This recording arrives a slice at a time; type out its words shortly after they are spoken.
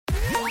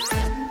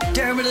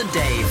Dermot and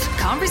Dave.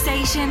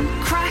 Conversation,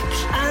 crack,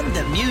 And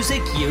the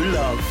music you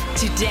love.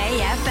 Today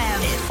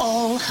FM. It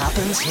all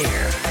happens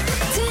here.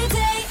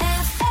 Today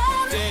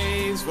FM.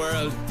 Dave's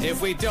World. If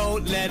we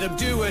don't let him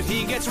do it,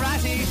 he gets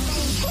ratty.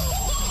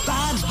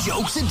 Bad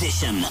Jokes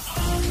Edition.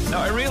 Now,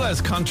 I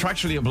realise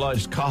contractually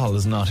obliged Cathal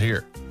is not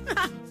here.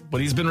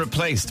 But he's been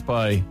replaced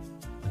by,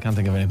 I can't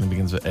think of anything that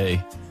begins with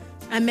A.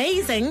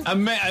 Amazing.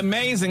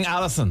 Amazing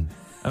Alison.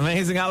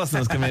 Amazing Alison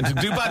has come in to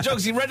do bad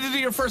jokes. You ready to do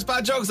your first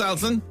bad jokes,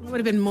 Alison? I would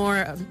have been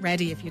more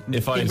ready if you'd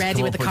If I been ready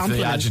come with up the with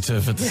compliment. the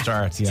adjective at the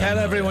start. Yeah, Tell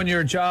everyone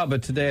your job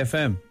at Today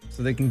FM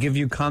so they can give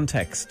you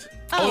context.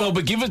 Oh no,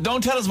 but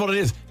don't tell us what it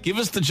is. Give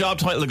us the job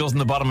title that goes in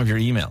the bottom of your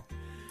email.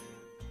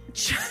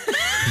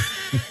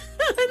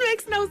 It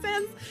makes no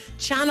sense.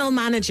 Channel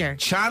manager.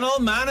 Channel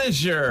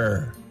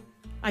manager.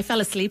 I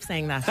fell asleep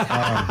saying that.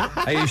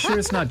 Are you sure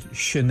it's not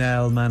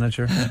Chanel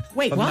manager?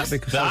 Wait, Wouldn't what?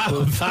 that be so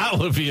cool? That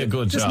would be a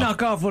good Just job.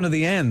 knock off one of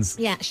the ends.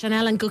 Yeah,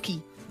 Chanel and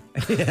Gookie.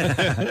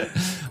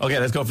 Okay,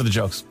 let's go for the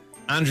jokes.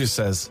 Andrew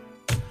says,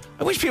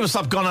 I wish people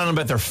stopped going on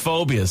about their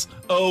phobias.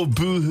 Oh,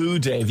 boo-hoo,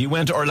 Dave. You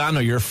went to Orlando.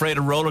 You're afraid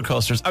of roller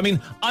coasters. I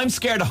mean, I'm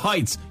scared of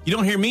heights. You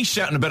don't hear me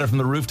shouting about it from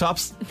the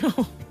rooftops?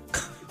 No.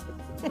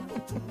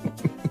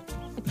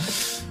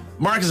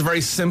 Mark is a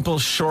very simple,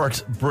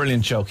 short,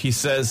 brilliant joke. He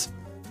says,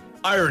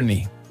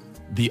 irony,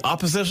 the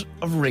opposite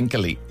of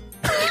wrinkly.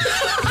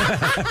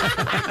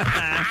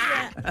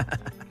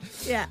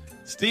 Yeah.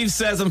 Steve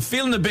says, I'm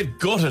feeling a bit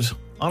gutted.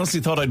 Honestly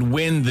thought I'd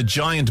win the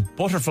giant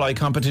butterfly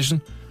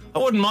competition. I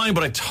wouldn't mind,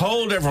 but I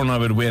told everyone I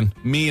would win.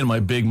 Me and my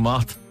big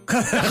moth.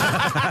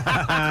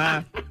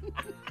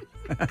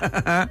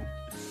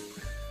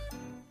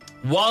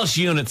 Walsh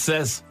Unit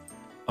says,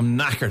 I'm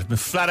knackered. Been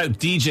flat out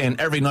DJing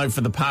every night for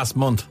the past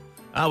month.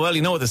 Ah, well,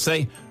 you know what they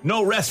say.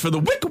 No rest for the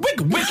wicked.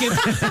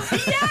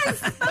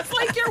 Yes, that's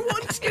like your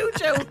 1-2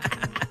 joke.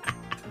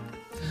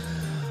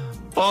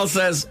 Paul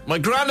says, my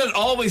granddad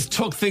always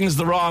took things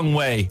the wrong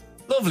way.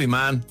 Lovely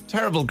man.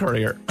 Terrible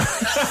career.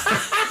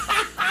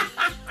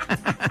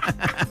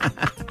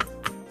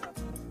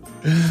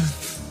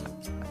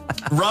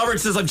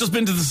 Robert says, I've just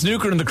been to the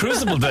snooker in the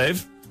Crucible,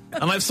 Dave.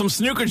 And I have some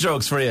snooker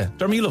jokes for you.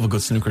 Dermot, you love a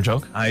good snooker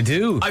joke. I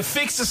do. I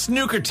fixed a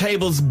snooker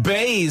table's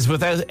bays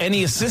without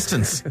any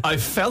assistance. I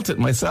felt it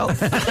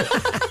myself. I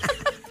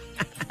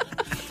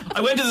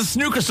went to the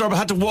snooker store but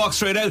had to walk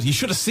straight out. You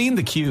should have seen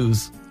the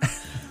queues.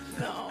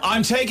 No.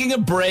 I'm taking a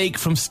break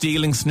from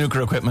stealing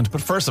snooker equipment,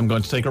 but first I'm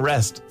going to take a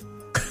rest.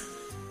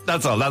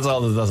 That's all.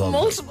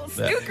 Multiple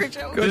snooker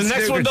jokes. The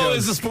next snooker one, though, joke.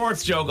 is a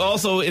sports joke,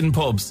 also in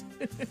pubs.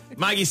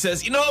 Maggie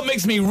says, you know what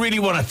makes me really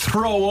want to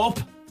throw up?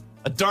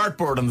 A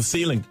dartboard on the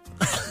ceiling.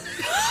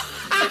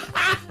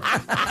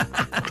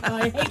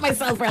 I hate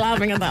myself for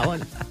laughing at that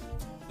one.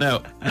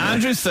 Now,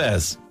 Andrew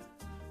says,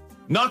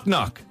 knock,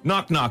 knock,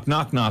 knock, knock,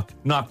 knock, knock,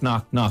 knock,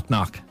 knock, knock,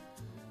 knock.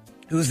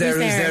 Who's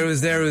there?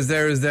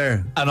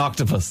 An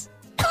octopus.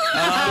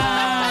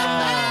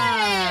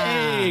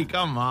 Hey,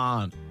 come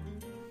on.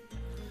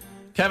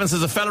 Kevin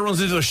says a fella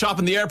runs into a shop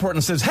in the airport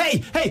and says,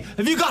 hey,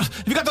 have you got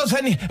those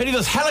any of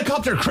those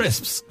helicopter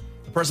crisps?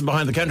 The person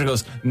behind the counter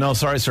goes, no,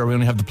 sorry, sir, we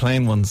only have the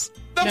plain ones.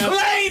 The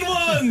plain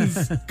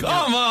ones!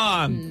 Come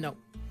on! No.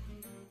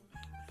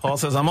 Paul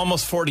says, I'm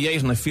almost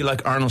 48 and I feel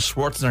like Arnold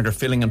Schwarzenegger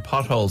filling in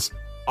potholes.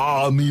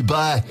 Oh, me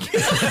back.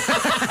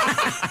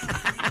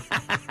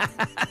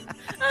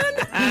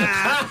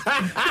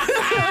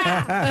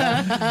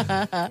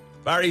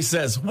 Barry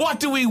says, what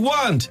do we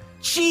want?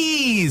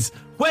 Cheese!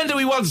 When do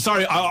we want?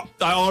 Sorry, I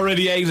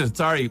already ate it.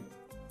 Sorry.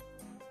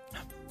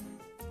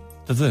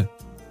 That's it.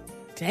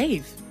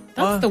 Dave,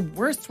 that's the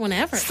worst one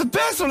ever. It's the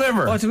best one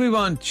ever. What do we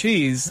want?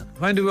 Cheese.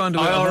 When do we want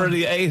to? I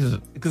already ate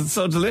it because it's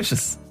so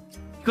delicious.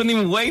 You couldn't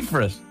even wait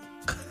for it.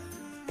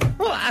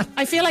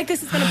 I feel like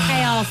this is going to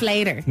pay off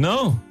later.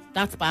 No.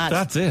 That's bad.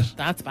 That's it.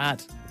 That's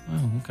bad.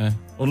 Oh, okay.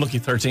 Well, lucky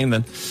 13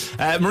 then.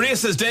 Maria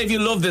says, Dave, you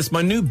love this.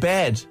 My new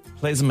bed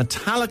plays a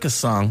Metallica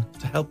song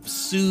to help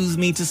soothe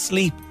me to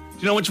sleep. Do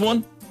you know which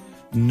one?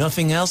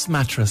 Nothing Else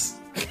Mattress.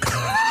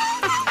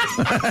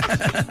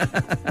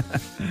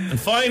 And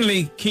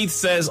finally, Keith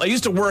says, I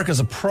used to work as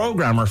a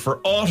programmer for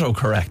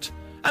autocorrect.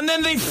 And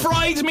then they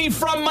fried me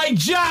from my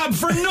job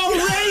for no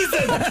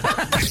reason.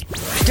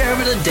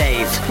 Dermot and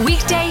Dave.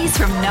 Weekdays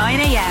from 9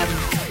 a.m.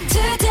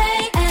 Today